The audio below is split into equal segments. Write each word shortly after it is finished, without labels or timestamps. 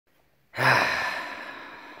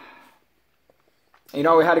You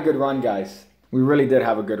know, we had a good run, guys. We really did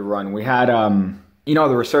have a good run. We had, you know,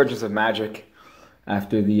 the resurgence of magic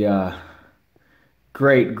after the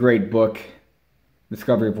great book,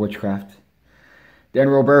 Discovery of Witchcraft. Then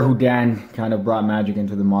Robert Houdin kind of brought magic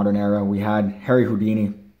into the modern era. We had Harry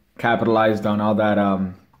Houdini capitalized on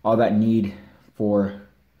all that need for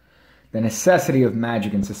the necessity of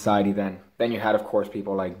magic in society then. Then you had, of course,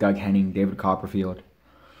 people like Doug Henning, David Copperfield,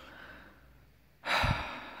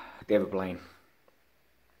 David Blaine.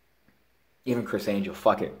 Even Chris Angel,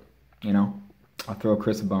 fuck it, you know? I'll throw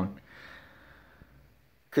Chris a bone.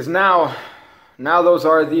 Because now those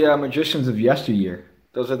are the magicians of yesteryear.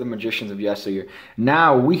 Those are the magicians of yesteryear.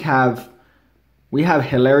 Now we have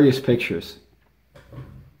hilarious pictures.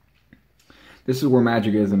 This is where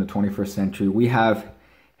magic is in the 21st century. We have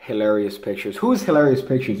hilarious pictures. Who is Hilarious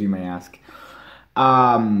Pictures, you may ask?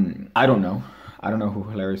 I don't know. I don't know who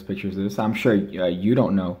Hilarious Pictures is. I'm sure you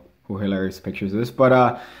don't know who Hilarious Pictures is.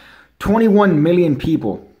 But 21 million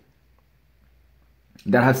people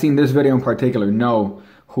that have seen this video in particular know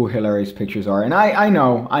who Hilarious Pictures are. And I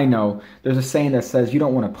know. There's a saying that says you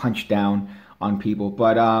don't want to punch down on people.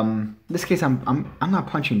 But in this case, I'm not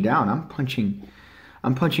punching down. I'm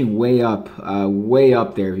punching way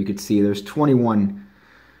up there. If you could see, there's 21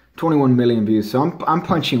 million views. So I'm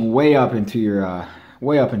punching way up into your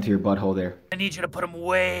butthole there. I need you to put them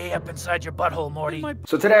way up inside your butthole, Morty.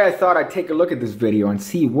 So today I thought I'd take a look at this video and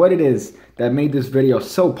see what it is that made this video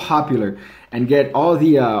so popular and get all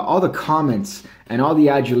the comments and all the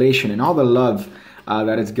adulation and all the love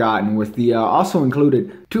that it's gotten, with the also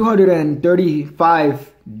included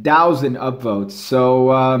 235,000 upvotes.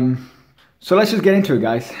 So let's just get into it,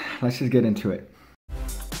 guys. Let's just get into it.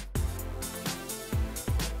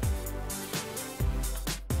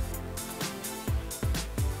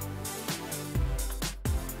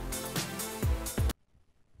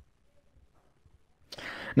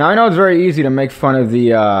 Now, I know it's very easy to make fun of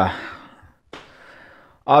the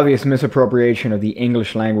obvious misappropriation of the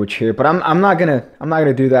English language here, but I'm not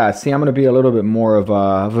gonna do that. See, I'm gonna be a little bit more of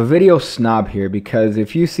a video snob here, because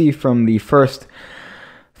if you see from the first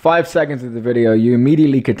 5 seconds of the video, you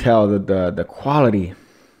immediately could tell that the quality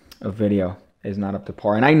of video is not up to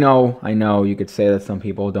par. And I know you could say that some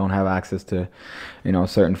people don't have access to, you know,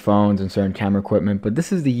 certain phones and certain camera equipment, but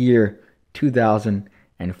this is the year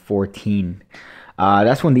 2014.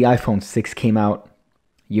 That's when the iPhone 6 came out.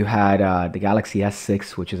 You had the Galaxy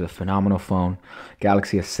S6, which is a phenomenal phone.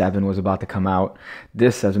 Galaxy S7 was about to come out.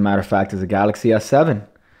 This, as a matter of fact, is a Galaxy S7.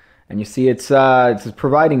 And you see it's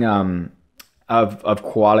providing of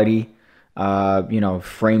quality, you know,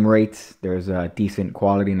 frame rate. There's a decent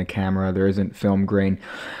quality in the camera. There isn't film grain.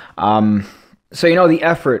 So, you know, the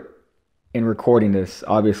effort in recording this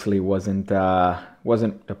obviously wasn't a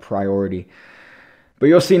priority. But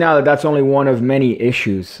you'll see now that that's only one of many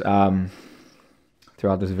issues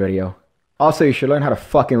throughout this video. Also, you should learn how to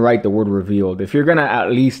fucking write the word revealed. If you're gonna at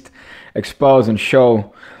least expose and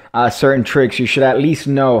show certain tricks, you should at least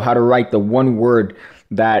know how to write the one word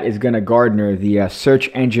that is gonna garner the search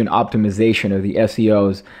engine optimization, of the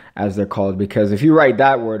SEOs, as they're called. Because if you write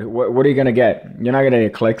that word, what are you gonna get? You're not gonna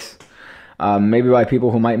get clicks. Maybe by people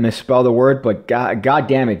who might misspell the word, but god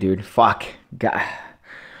damn it, dude. Fuck. God.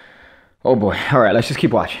 Oh boy. Alright, let's just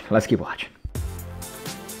keep watching. Let's keep watching.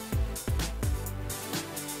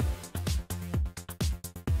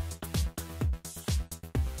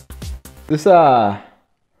 This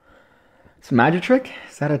magic trick?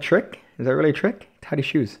 Is that a trick? Is that really a trick? Tie your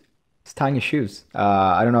shoes. It's tying your shoes.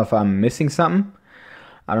 I don't know if I'm missing something.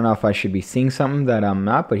 I don't know if I should be seeing something that I'm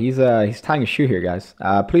not, but he's tying a shoe here, guys.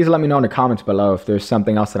 Please let me know in the comments below if there's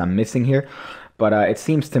something else that I'm missing here. But it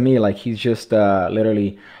seems to me like he's just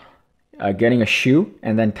literally getting a shoe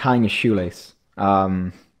and then tying a shoelace.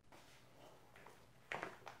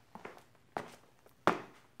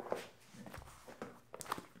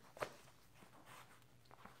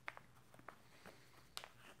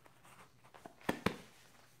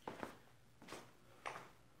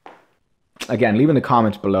 Again, leave in the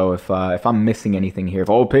comments below if I'm missing anything here.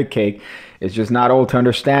 If Old Pig Cake is just not old to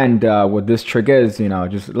understand what this trick is, you know,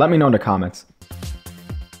 just let me know in the comments.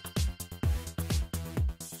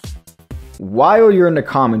 While you're in the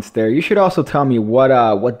comments there, you should also tell me what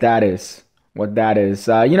that is. What that is.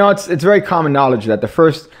 You know, it's very common knowledge that the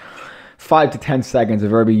first 5 to 10 seconds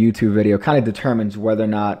of every YouTube video kind of determines whether or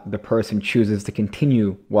not the person chooses to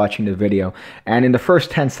continue watching the video. And in the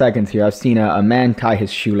first 10 seconds here, I've seen a man tie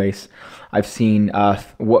his shoelace. I've seen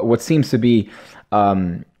what seems to be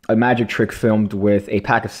a magic trick filmed with a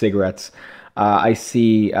pack of cigarettes. I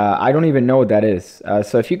see, I don't even know what that is.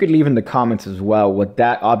 So if you could leave in the comments as well what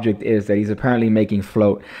that object is that he's apparently making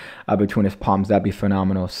float between his palms, that'd be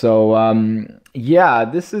phenomenal. So yeah,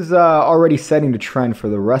 this is already setting the trend for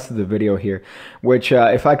the rest of the video here, which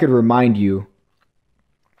if I could remind you,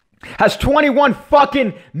 has 21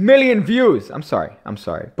 fucking million views. I'm sorry.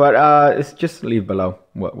 But it's just leave below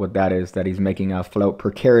what that is that he's making float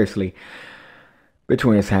precariously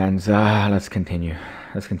between his hands. Let's continue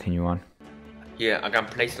on. Here I'm gonna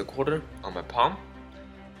place the quarter on my palm,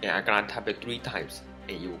 and I'm gonna tap it 3 times,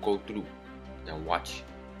 and it will go through. Now watch.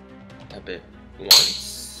 Tap it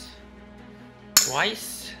once,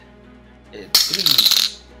 twice, and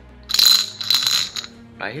 3.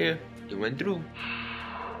 Right here, it went through.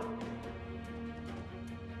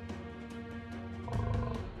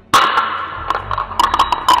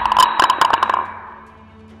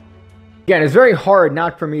 Again, it's very hard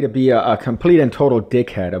not for me to be a complete and total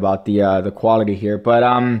dickhead about the quality here, but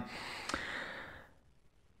I'm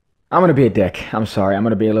gonna be a dick. I'm sorry, I'm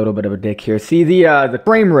gonna be a little bit of a dick here. See the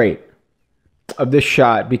frame rate of this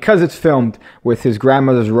shot, because it's filmed with his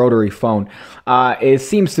grandmother's rotary phone, it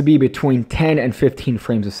seems to be between 10 and 15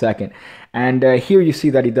 frames a second. And here you see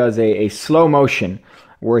that he does a slow motion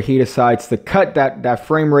where he decides to cut that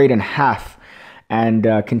frame rate in half and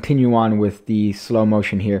continue on with the slow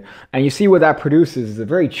motion here. And you see what that produces is a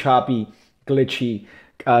very choppy, glitchy,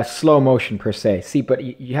 slow motion per se. See, but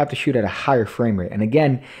you have to shoot at a higher frame rate. And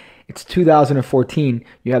again, it's 2014.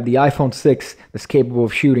 You have the iPhone 6 that's capable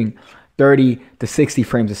of shooting 30 to 60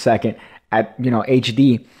 frames a second at, you know,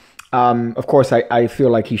 HD. Of course, I feel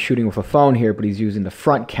like he's shooting with a phone here, but he's using the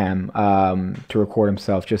front cam to record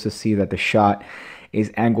himself just to see that the shot is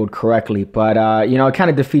angled correctly. But you know, it kind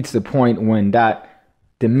of defeats the point when that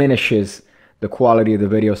diminishes the quality of the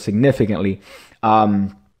video significantly.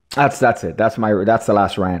 That's it. That's the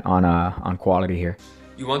last rant on quality here.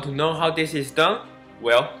 You want to know how this is done?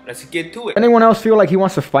 Well, let's get to it. Anyone else feel like he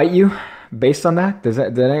wants to fight you based on that? Did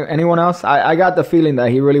anyone else? I got the feeling that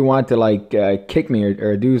he really wanted to like kick me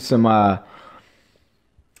or do some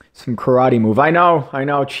karate move. I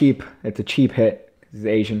know, cheap. It's a cheap hit. He's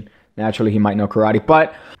Asian. Naturally, he might know karate,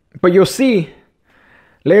 but you'll see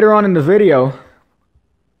later on in the video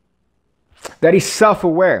that he's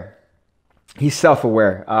self-aware. He's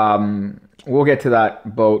self-aware. We'll get to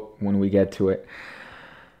that boat when we get to it.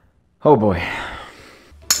 Oh boy.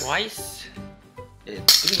 Twice and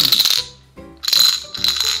 3.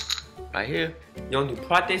 Right here, you want to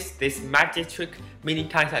practice this magic trick many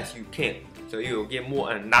times as you can, so you will get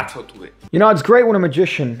more natural to it. You know, it's great when a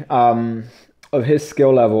magician of his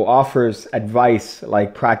skill level offers advice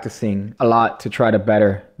like practicing a lot to try to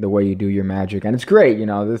better the way you do your magic. And it's great, you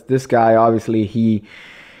know, this guy obviously he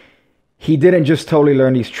didn't just totally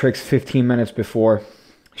learn these tricks 15 minutes before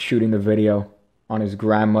shooting the video on his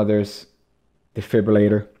grandmother's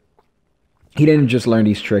defibrillator. He didn't just learn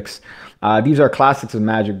these tricks. These are classics of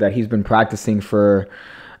magic that he's been practicing for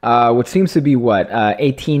what seems to be, what,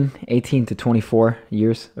 18 to 24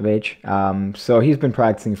 years of age. So he's been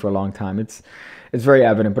practicing for a long time. It's very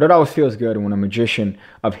evident, but it always feels good when a magician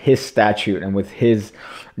of his stature and with his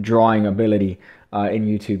drawing ability in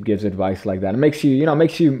YouTube gives advice like that. It makes you,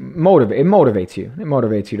 motivate. It motivates you. It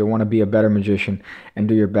motivates you to want to be a better magician and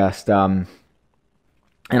do your best.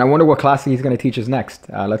 And I wonder what classic he's going to teach us next.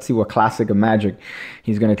 Let's see what classic of magic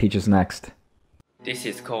he's going to teach us next. This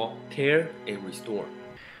is called tear and restore.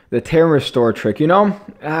 The tear and restore trick. You know,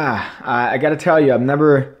 I got to tell you, I've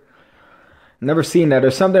never seen that.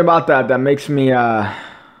 There's something about that makes me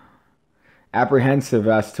apprehensive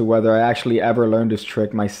as to whether I actually ever learned this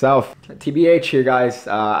trick myself. TBH here, guys.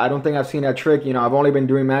 I don't think I've seen that trick. You know, I've only been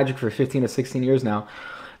doing magic for 15 to 16 years now.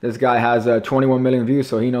 This guy has 21 million views,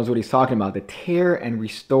 so he knows what he's talking about. The tear and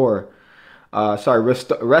restore,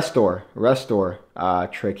 restore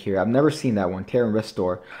trick here. I've never seen that one, tear and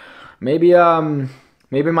restore. Maybe I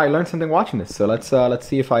might learn something watching this. So let's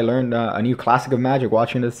see if I learned a new classic of magic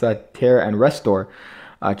watching this tear and restore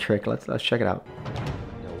trick. Let's check it out.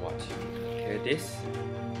 Now watch. Tear this.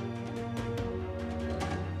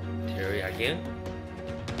 Tear it again.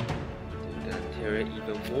 Then tear it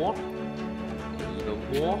even more.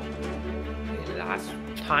 Even more. And last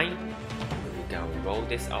time, we can roll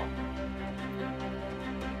this out.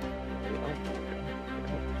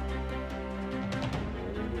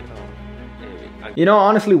 You know,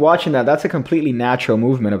 honestly, watching that's a completely natural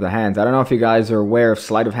movement of the hands. I don't know if you guys are aware of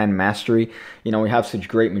sleight of hand mastery. You know, we have such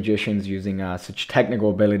great magicians using such technical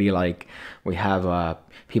ability. Like we have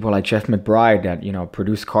people like Jeff McBride that, you know,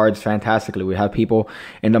 produce cards fantastically. We have people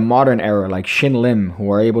in the modern era like Shin Lim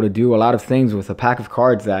who are able to do a lot of things with a pack of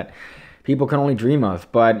cards that people can only dream of.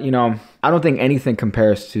 But, you know, I don't think anything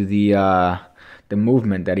compares to the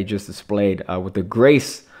movement that he just displayed with the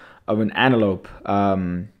grace of an antelope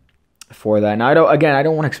for that. Now, I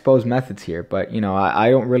don't want to expose methods here, but, you know, I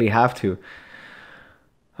don't really have to.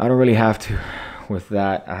 I don't really have to with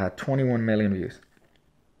that. I had 21 million views.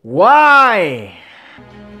 Why?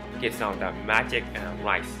 Get some of that magic and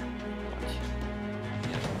rice.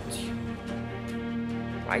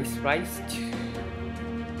 Rice.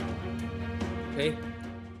 Okay,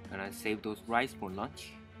 gonna save those rice for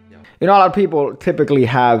lunch. Yeah. You know, a lot of people typically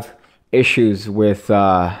have issues with,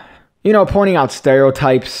 you know, pointing out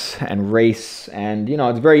stereotypes and race. And, you know,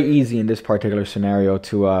 it's very easy in this particular scenario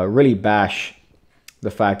to really bash the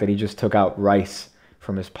fact that he just took out rice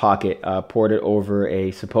from his pocket, poured it over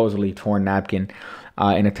a supposedly torn napkin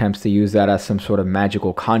in attempts to use that as some sort of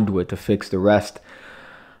magical conduit to fix the rest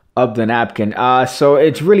of the napkin. So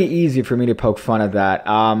it's really easy for me to poke fun at that.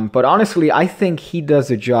 But honestly, I think he does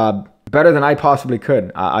the job better than I possibly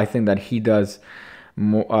could. I think that he does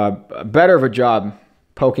better of a job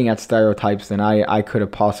poking at stereotypes than I could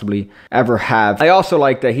have possibly ever have. I also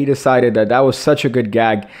like that he decided that that was such a good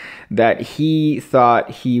gag that he thought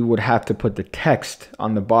he would have to put the text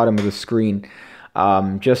on the bottom of the screen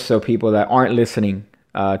just so people that aren't listening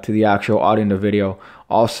to the actual audio in the video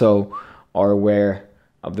also are aware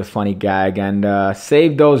of the funny gag, and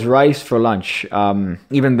save those rice for lunch.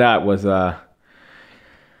 Even that was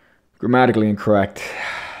grammatically incorrect.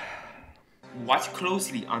 Watch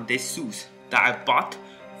closely on these shoes that I bought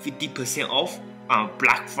 50% off on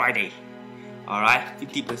Black Friday. Alright,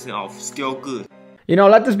 50% off, still good. You know,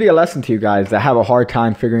 let this be a lesson to you guys that have a hard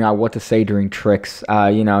time figuring out what to say during tricks.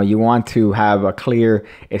 You know, you want to have a clear,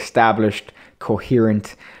 established,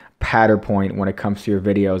 coherent pattern point when it comes to your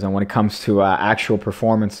videos and when it comes to actual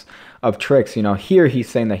performance of tricks. You know, here he's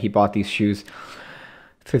saying that he bought these shoes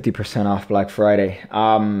 50% off Black Friday.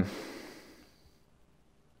 I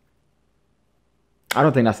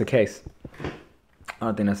don't think that's the case.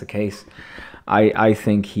 I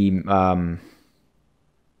think he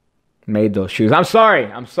made those shoes. I'm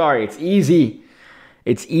sorry. It's easy.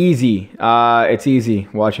 It's easy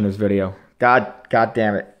watching this video. God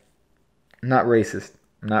damn it. I'm not racist.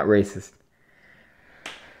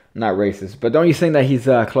 But don't you think that he's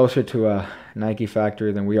closer to a Nike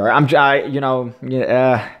factory than we are? I'm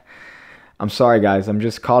sorry, guys. I'm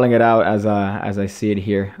just calling it out as I see it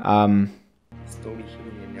here. Slowly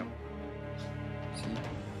hitting it now. See?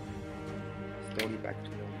 Slowly back to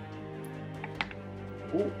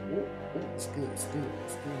normal. Oh, it's good. That's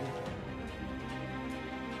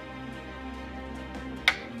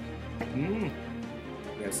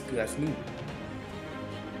good, that's new.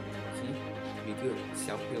 See? Be good.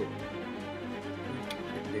 Self-heal.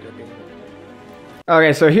 Little bit.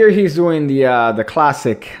 Okay, so here he's doing the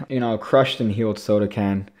classic, you know, crushed and healed soda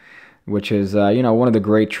can, which is, you know, one of the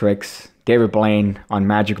great tricks. David Blaine on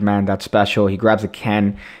Magic Man, that's special. He grabs a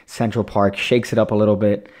can, Central Park, shakes it up a little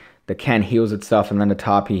bit. The can heals itself, and then the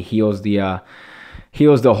top, he heals the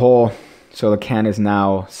hole, so the can is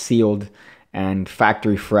now sealed and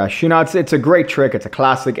factory fresh. You know, it's a great trick. It's a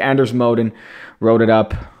classic. Anders Moden wrote it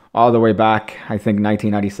up all the way back, I think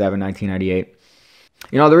 1997, 1998.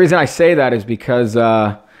 You know, the reason I say that is because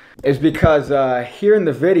here in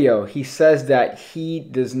the video, he says that he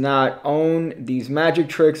does not own these magic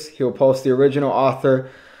tricks. He'll post the original author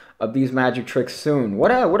of these magic tricks soon.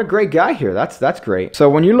 What a great guy here. That's great. So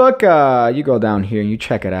when you look, you go down here and you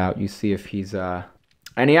check it out. You see if he's, and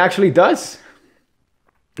he actually does.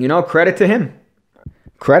 You know, credit to him.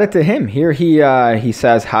 Here he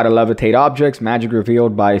says how to levitate objects, magic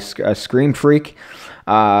revealed by Scream Freak.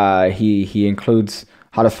 He includes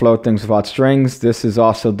how to float things without strings. This is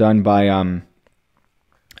also done by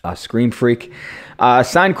Scream Freak.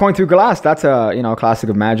 Signed coin through glass. That's a classic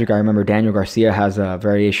of magic. I remember Daniel Garcia has a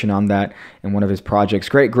variation on that in one of his projects.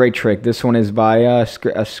 Great trick. This one is by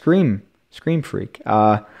Scream Freak.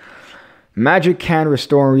 Magic can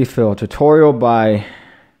restore and refill. Tutorial by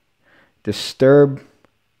Disturb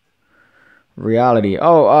Reality.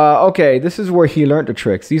 Oh, okay. This is where he learned the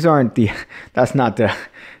tricks. These aren't the. That's not the.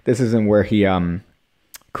 This isn't where he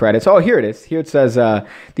credits. Oh, here it is. Here it says,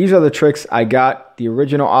 these are the tricks I got the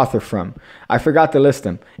original author from. I forgot to list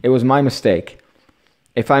them. It was my mistake.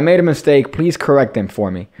 If I made a mistake, please correct them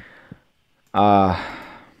for me. Well,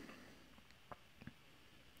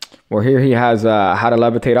 here he has how to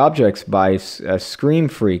levitate objects by Scream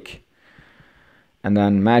Freak. And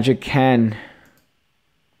then Magic Can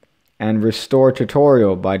and Restore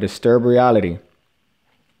Tutorial by Disturb Reality.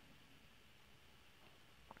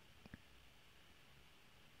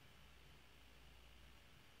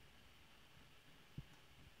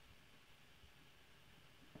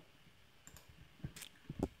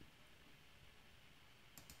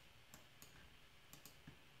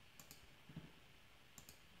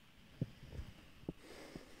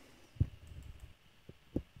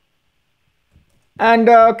 And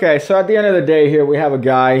okay, so at the end of the day here, we have a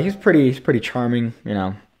guy. He's pretty charming, you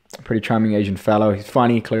know, pretty charming Asian fellow. He's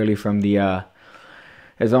funny, clearly from the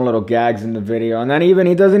his own little gags in the video. And then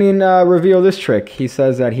he doesn't even reveal this trick. He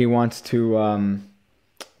says that he wants to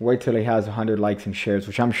wait till he has 100 likes and shares,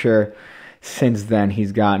 which I'm sure since then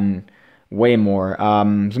he's gotten way more.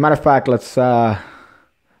 As a matter of fact, let's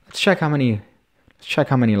check how many. Let's check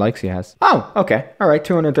how many likes he has. Oh, okay. All right,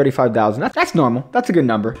 235,000. That's normal. That's a good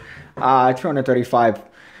number.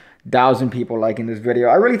 235,000 people liking this video.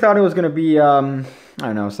 I really thought it was going to be, I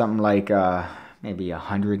don't know, something like maybe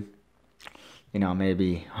 100. You know,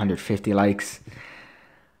 maybe 150 likes.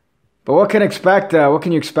 But what can you expect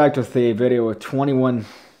with the video with 21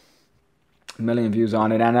 million views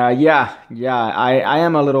on it? And yeah, I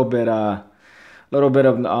am a little bit of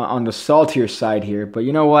on the saltier side here. But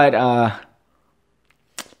you know what?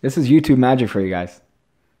 This is YouTube magic for you guys.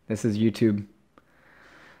 This is YouTube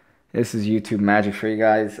magic for you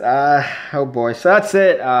guys. Oh boy. So that's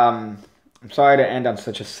it. I'm sorry to end on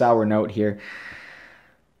such a sour note here.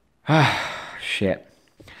 Shit.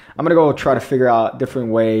 I'm gonna go try to figure out different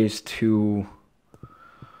ways to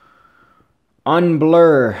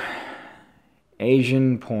unblur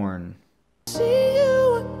Asian porn. See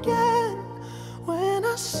you again when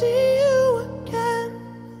I see you again.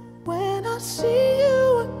 When I see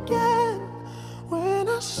you again. When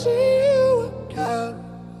I see you again.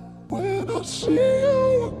 When I see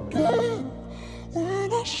you again.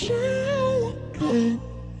 When I see you again.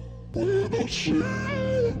 When I see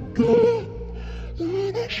you again.